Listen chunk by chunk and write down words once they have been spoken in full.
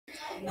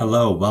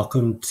Hello,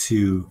 welcome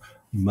to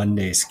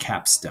Monday's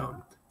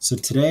Capstone. So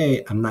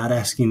today I'm not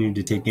asking you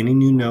to take any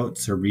new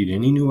notes or read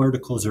any new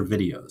articles or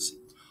videos.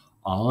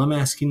 All I'm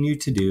asking you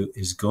to do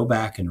is go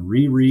back and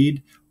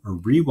reread or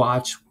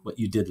rewatch what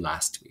you did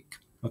last week.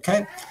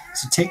 Okay?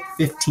 So take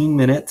 15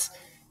 minutes,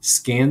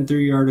 scan through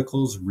your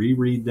articles,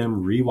 reread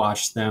them,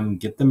 rewatch them,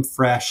 get them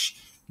fresh,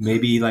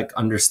 maybe like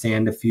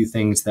understand a few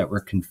things that were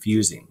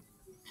confusing.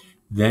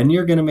 Then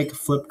you're going to make a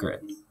flip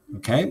grid.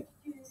 Okay?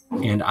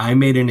 And I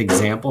made an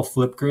example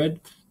Flipgrid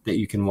that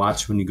you can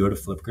watch when you go to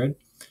Flipgrid.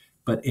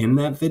 But in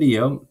that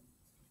video,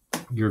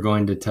 you're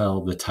going to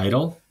tell the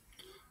title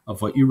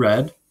of what you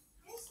read.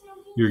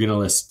 You're going to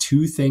list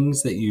two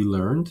things that you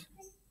learned,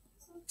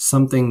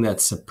 something that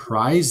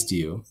surprised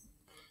you,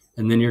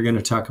 and then you're going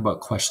to talk about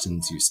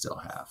questions you still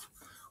have.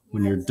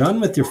 When you're done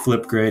with your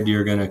Flipgrid,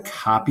 you're going to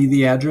copy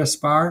the address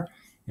bar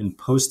and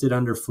post it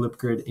under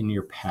Flipgrid in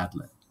your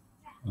Padlet.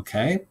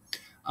 Okay?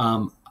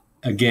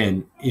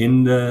 Again,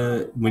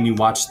 when you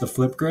watch the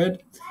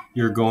Flipgrid,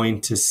 you're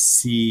going to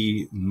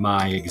see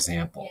my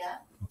example.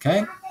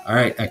 Okay? All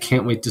right. I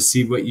can't wait to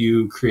see what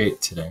you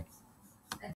create today.